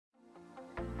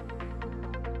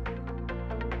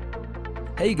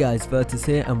Hey guys, Virtus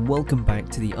here and welcome back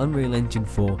to the Unreal Engine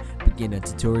 4 beginner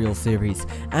tutorial series,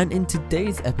 and in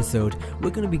today's episode we're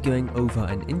going to be going over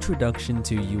an introduction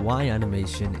to UI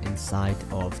animation inside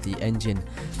of the engine.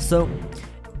 So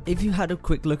if you had a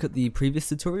quick look at the previous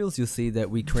tutorials, you'll see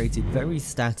that we created very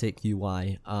static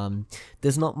UI.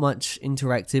 There's not much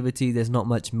interactivity, there's not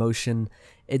much motion,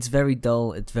 it's very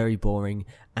dull, it's very boring,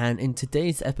 and in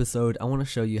today's episode I want to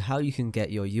show you how you can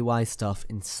get your UI stuff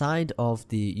inside of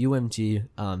the UMG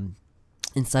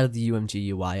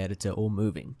UI editor all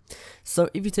moving. So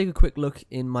if you take a quick look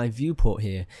in my viewport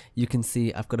here, you can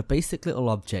see I've got a basic little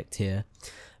object here,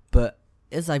 but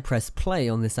as I press play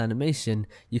on this animation,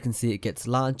 you can see it gets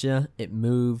larger, it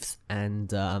moves,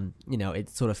 and it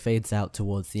sort of fades out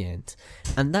towards the end.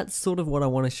 And that's sort of what I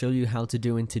want to show you how to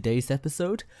do in today's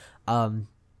episode.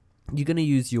 You're going to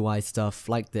use UI stuff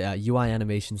like the UI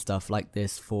animation stuff like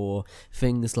this for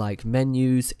things like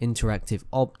menus, interactive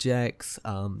objects,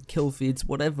 kill feeds,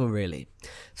 whatever really.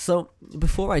 So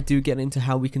before I do get into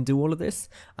how we can do all of this,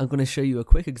 I'm going to show you a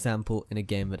quick example in a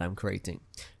game that I'm creating.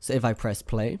 So if I press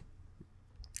play,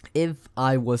 if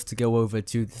I was to go over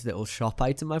to this little shop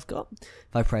item I've got,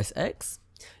 if I press X,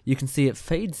 you can see it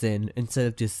fades in instead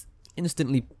of just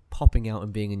instantly popping out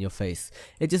and being in your face.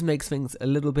 It just makes things a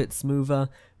little bit smoother,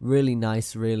 really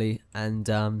nice really, and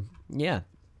yeah.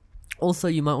 Also,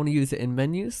 you might want to use it in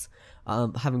menus. I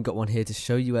haven't got one here to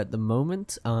show you at the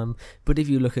moment, but if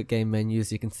you look at game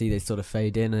menus, you can see they sort of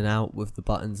fade in and out with the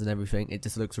buttons and everything. It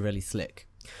just looks really slick.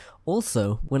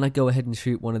 Also, when I go ahead and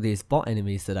shoot one of these bot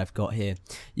enemies that I've got here,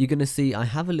 you're going to see I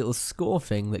have a little score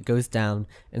thing that goes down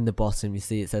in the bottom. You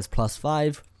see it says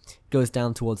 +5, goes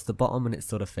down towards the bottom and it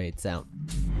sort of fades out.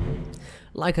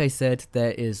 Like I said,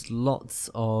 there is lots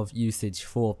of usage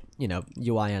for,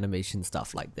 UI animation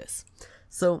stuff like this.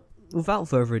 So without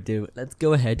further ado, let's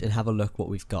go ahead and have a look what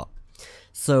we've got.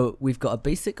 So we've got a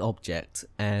basic object,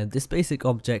 and this basic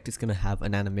object is going to have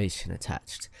an animation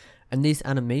attached. And these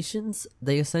animations,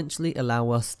 they essentially allow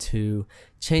us to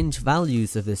change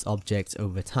values of this object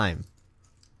over time.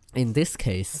 In this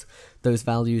case, those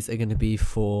values are going to be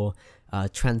for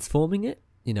transforming it,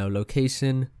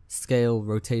 location, scale,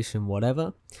 rotation,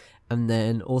 whatever. And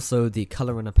then also the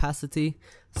color and opacity.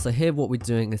 So here what we're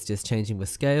doing is just changing the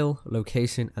scale,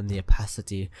 location, and the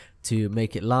opacity to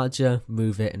make it larger,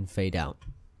 move it, and fade out.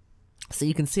 So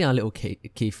you can see our little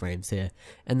keyframes here,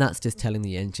 and that's just telling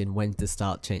the engine when to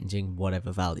start changing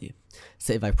whatever value.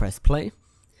 So if I press play,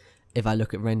 if I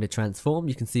look at render transform,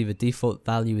 you can see the default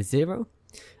value is 0,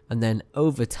 and then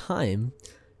over time,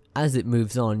 as it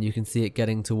moves on, you can see it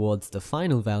getting towards the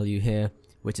final value here,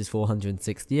 which is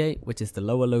 468, which is the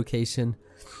lower location.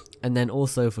 And then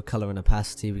also for color and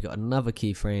opacity, we got another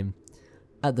keyframe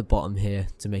at the bottom here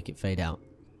to make it fade out.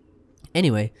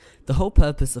 Anyway, the whole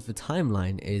purpose of the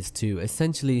timeline is to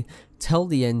essentially tell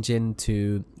the engine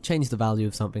to change the value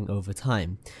of something over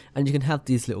time. And you can have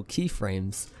these little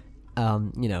keyframes,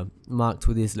 marked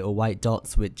with these little white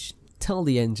dots, which tell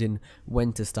the engine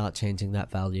when to start changing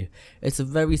that value. It's a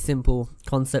very simple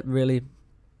concept really.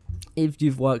 If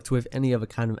you've worked with any other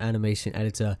kind of animation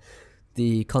editor,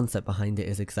 the concept behind it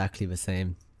is exactly the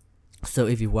same. So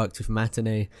if you've worked with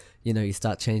Matinee, you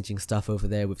start changing stuff over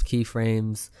there with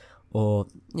keyframes, or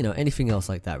anything else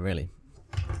like that really.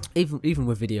 Even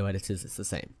with video editors it's the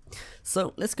same.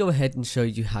 So let's go ahead and show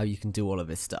you how you can do all of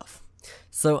this stuff.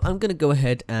 So I'm going to go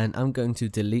ahead and I'm going to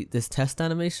delete this test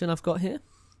animation I've got here,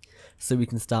 so we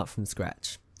can start from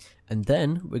scratch. And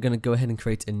then we're going to go ahead and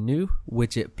create a new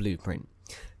widget blueprint,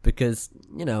 because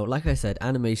like I said,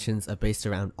 animations are based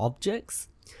around objects,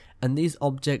 and these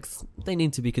objects, they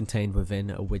need to be contained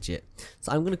within a widget.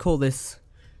 So I'm going to call this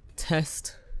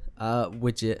test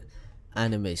widget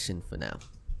animation for now.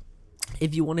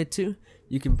 If you wanted to,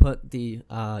 you can put the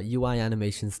UI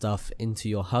animation stuff into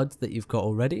your HUD that you've got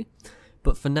already,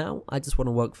 but for now I just want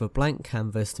to work with a blank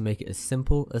canvas to make it as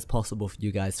simple as possible for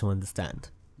you guys to understand.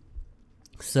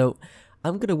 So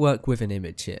I'm going to work with an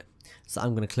image here. So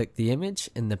I'm going to click the image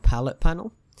in the palette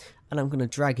panel, and I'm going to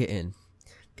drag it in.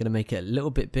 I'm going to make it a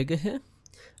little bit bigger here,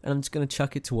 and I'm just going to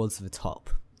chuck it towards the top.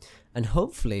 And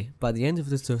hopefully by the end of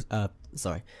the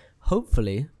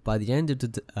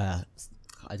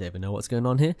I don't even know what's going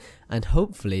on here, and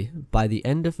hopefully by the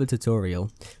end of the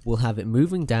tutorial we'll have it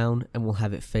moving down and we'll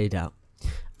have it fade out,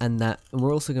 and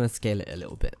we're also going to scale it a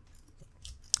little bit.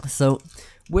 So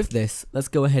with this, let's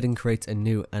go ahead and create a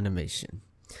new animation.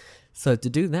 So to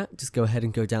do that, just go ahead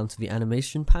and go down to the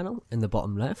animation panel in the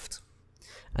bottom left,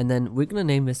 and then we're going to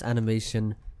name this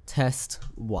animation test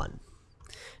 1.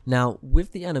 Now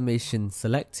with the animation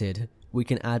selected, we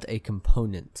can add a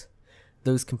component.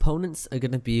 those components are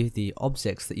going to be the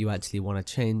objects that you actually want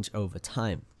to change over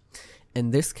time.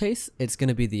 In this case, it's going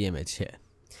to be the image here.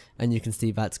 And you can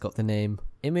see that's got the name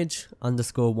image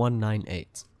underscore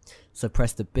 198. So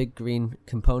press the big green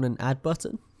component add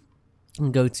button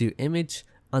and go to image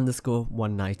underscore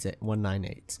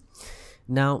 198.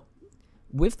 Now,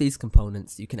 with these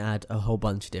components, you can add a whole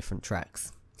bunch of different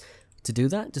tracks. To do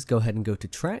that, just go ahead and go to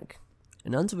track,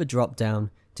 and under the drop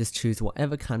down, just choose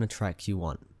whatever kind of track you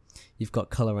want. You've got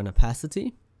color and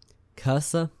opacity,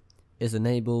 cursor, is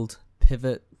enabled,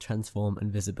 pivot, transform,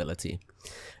 and visibility.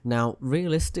 Now,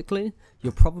 realistically,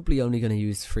 you're probably only going to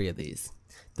use 3 of these,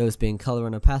 those being color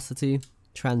and opacity,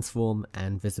 transform,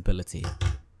 and visibility.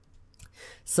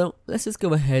 So let's just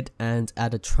go ahead and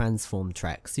add a transform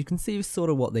track so you can see sort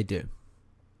of what they do.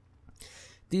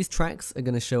 These tracks are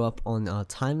going to show up on our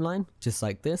timeline just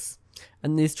like this,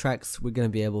 and these tracks we're going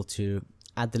to be able to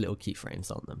add the little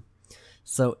keyframes on them.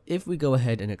 So if we go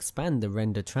ahead and expand the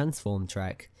render transform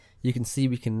track, you can see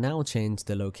we can now change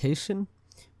the location,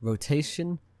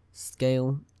 rotation,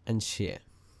 scale, and shear.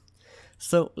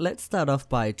 So let's start off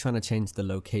by trying to change the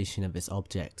location of this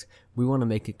object. We want to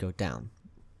make it go down.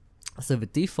 So the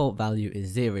default value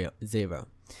is 0.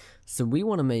 So we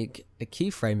want to make a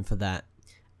keyframe for that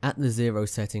at the 0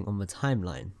 setting on the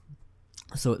timeline.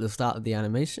 So at the start of the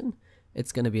animation,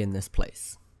 it's going to be in this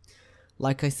place.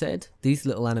 Like I said, these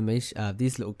little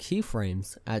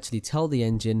keyframes actually tell the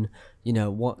engine,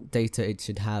 what data it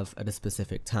should have at a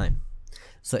specific time.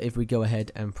 So if we go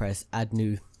ahead and press add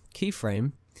new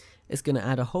keyframe, it's going to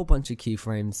add a whole bunch of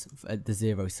keyframes at the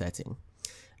 0 setting.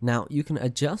 Now you can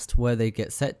adjust where they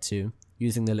get set to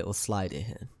using the little slider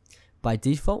here. By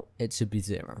default, it should be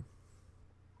 0.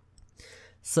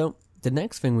 So the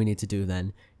next thing we need to do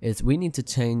then is we need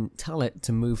to tell it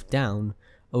to move down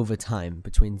over time.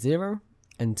 Between 0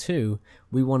 and 2,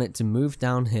 we want it to move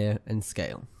down here and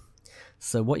scale.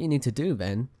 So what you need to do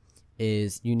then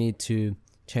is you need to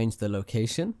change the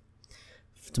location.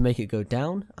 To make it go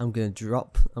down, I'm going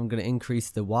to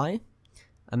increase the Y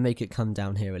and make it come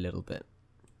down here a little bit.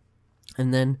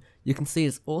 And then you can see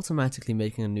it's automatically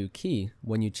making a new key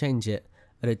when you change it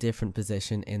at a different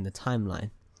position in the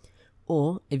timeline.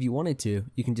 Or if you wanted to,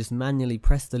 you can just manually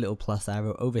press the little plus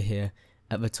arrow over here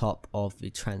at the top of the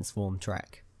transform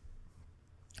track.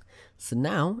 So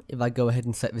now if I go ahead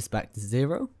and set this back to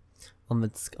 0 on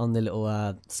the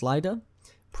little slider,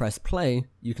 press play,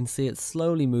 you can see it's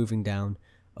slowly moving down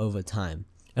over time,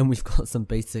 and we've got some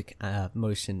basic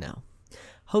motion now.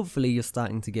 Hopefully you're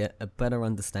starting to get a better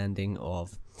understanding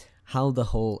of how the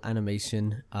whole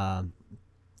animation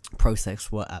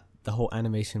process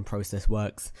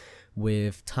works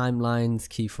with timelines,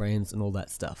 keyframes, and all that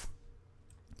stuff.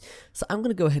 So I'm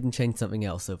going to go ahead and change something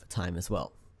else over time as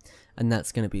well, and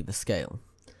that's going to be the scale.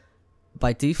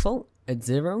 By default, at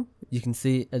 0, you can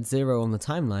see at 0 on the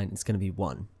timeline, it's going to be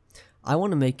 1. I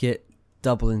want to make it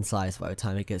double in size by the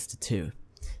time it gets to 2.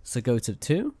 So go to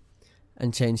 2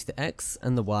 and change the X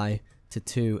and the Y to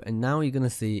 2, and now you're going to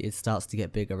see it starts to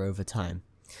get bigger over time.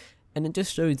 And it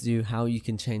just shows you how you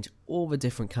can change all the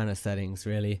different kind of settings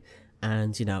really,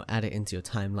 and add it into your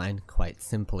timeline quite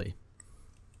simply.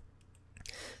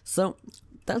 So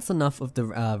that's enough of the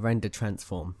render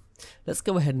transform. Let's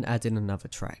go ahead and add in another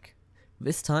track.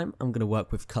 This time I'm going to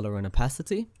work with color and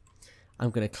opacity.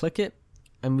 I'm going to click it,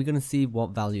 and we're going to see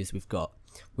what values we've got.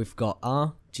 We've got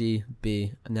R, G,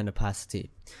 B, and then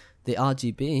opacity. The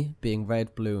RGB being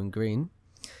red, blue, and green.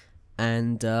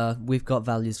 And we've got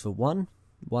values for 1,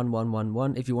 1, 1, 1,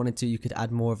 1. If you wanted to, you could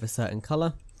add more of a certain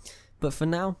color. But for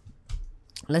now,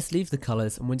 let's leave the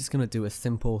colors, and we're just going to do a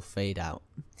simple fade out.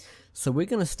 So we're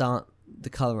going to start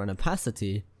the color and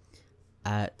opacity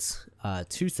at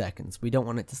 2 seconds. We don't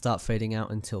want it to start fading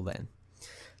out until then.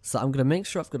 So I'm going to make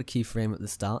sure I've got a keyframe at the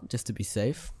start just to be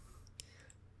safe.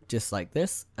 Just like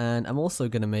this. And I'm also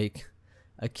going to make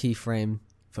a keyframe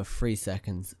for 3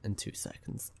 seconds and 2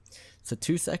 seconds. So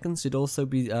 2 seconds should also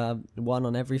be 1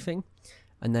 on everything.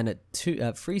 And then at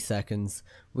 3 seconds,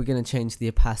 we're going to change the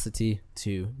opacity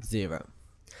to 0.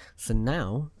 So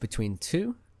now, between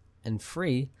 2 and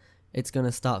 3, it's going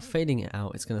to start fading it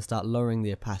out. It's going to start lowering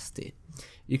the opacity.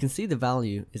 You can see the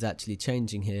value is actually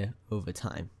changing here over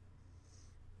time.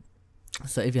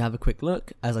 So if you have a quick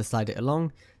look, as I slide it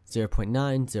along, 0.9,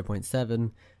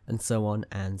 0.7, and so on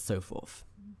and so forth.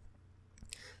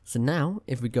 So now,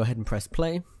 if we go ahead and press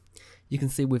play, you can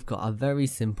see we've got a very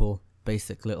simple,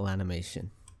 basic little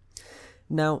animation.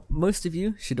 Now, most of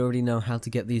you should already know how to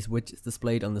get these widgets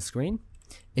displayed on the screen.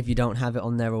 If you don't have it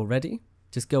on there already,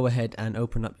 just go ahead and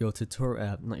open up your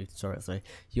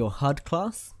your HUD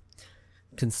class,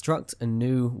 construct a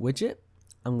new widget.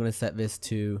 I'm going to set this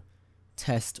to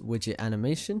test widget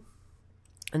animation,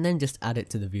 and then just add it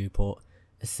to the viewport.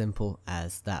 As simple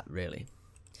as that, really.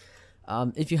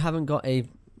 If you haven't got a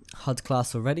HUD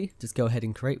class already, just go ahead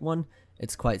and create one.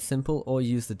 It's quite simple, or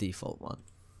use the default one.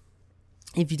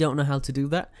 If you don't know how to do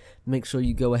that, make sure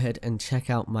you go ahead and check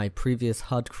out my previous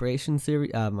HUD creation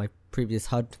series, my previous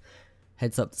HUD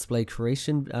heads-up display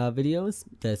creation videos.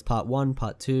 There's part 1,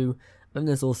 part 2, and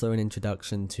there's also an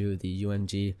introduction to the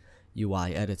UMG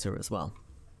UI editor as well.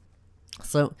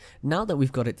 So now that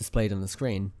we've got it displayed on the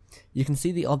screen, you can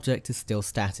see the object is still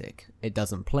static. It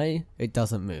doesn't play, it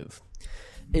doesn't move.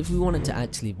 If we want it to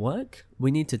actually work,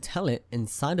 we need to tell it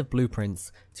inside of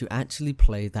Blueprints to actually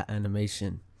play that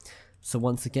animation. So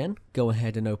once again, go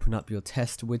ahead and open up your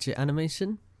test widget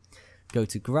animation, go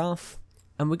to graph,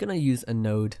 and we're going to use a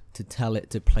node to tell it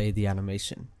to play the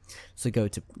animation. So go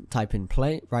to type in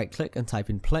play, right click and type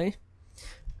in play,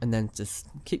 and then just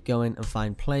keep going and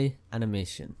find play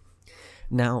animation.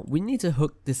 Now we need to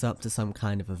hook this up to some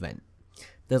kind of event.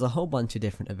 There's a whole bunch of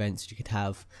different events you could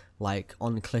have, like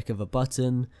on click of a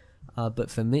button,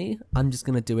 but for me, I'm just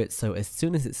going to do it so as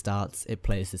soon as it starts, it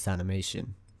plays this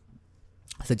animation.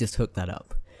 So just hook that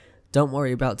up. Don't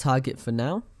worry about target for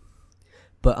now,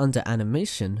 but under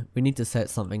animation, we need to set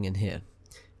something in here.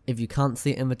 If you can't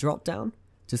see it in the drop down,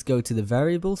 just go to the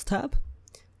variables tab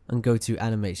and go to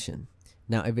animation.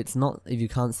 Now if you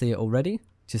can't see it already,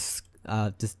 just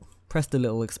press the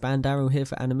little expand arrow here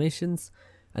for animations,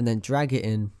 and then drag it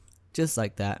in just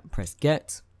like that. Press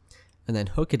get, and then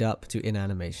hook it up to in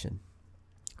animation.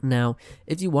 Now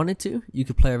if you wanted to, you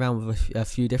could play around with a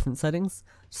few different settings: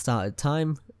 start at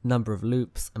time, number of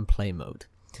loops, and play mode.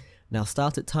 Now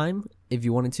start at time, if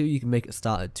you wanted to, you can make it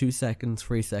start at 2 seconds,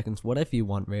 3 seconds, whatever you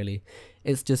want really.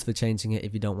 It's just for changing it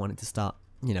if you don't want it to start,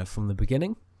 from the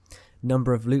beginning.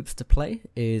 Number of loops to play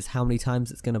is how many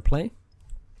times it's going to play.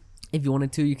 If you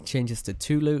wanted to, you can change this to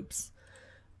 2 loops.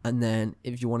 And then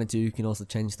if you wanted to, you can also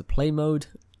change the play mode,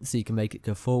 so you can make it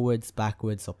go forwards,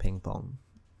 backwards, or ping pong.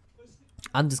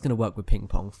 I'm just going to work with ping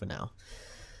pong for now.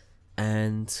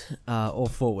 And or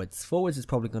forwards. Forwards is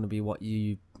probably going to be what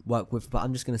you work with, but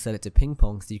I'm just going to set it to ping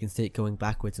pong so you can see it going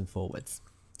backwards and forwards.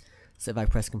 So if I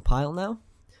press compile now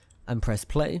and press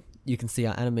play, you can see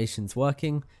our animation's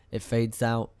working. It fades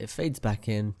out, it fades back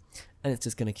in, and it's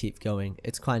just going to keep going.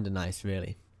 It's kind of nice,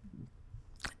 really.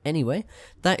 Anyway,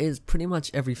 that is pretty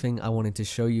much everything I wanted to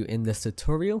show you in this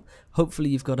tutorial. Hopefully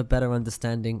you've got a better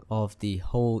understanding of the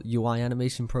whole UI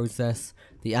animation process,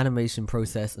 the animation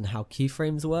process, and how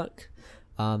keyframes work.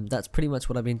 That's pretty much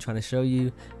what I've been trying to show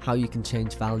you, how you can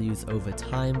change values over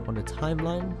time on a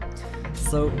timeline.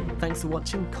 So thanks for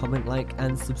watching, comment, like,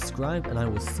 and subscribe, and I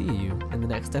will see you in the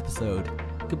next episode.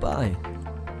 Goodbye.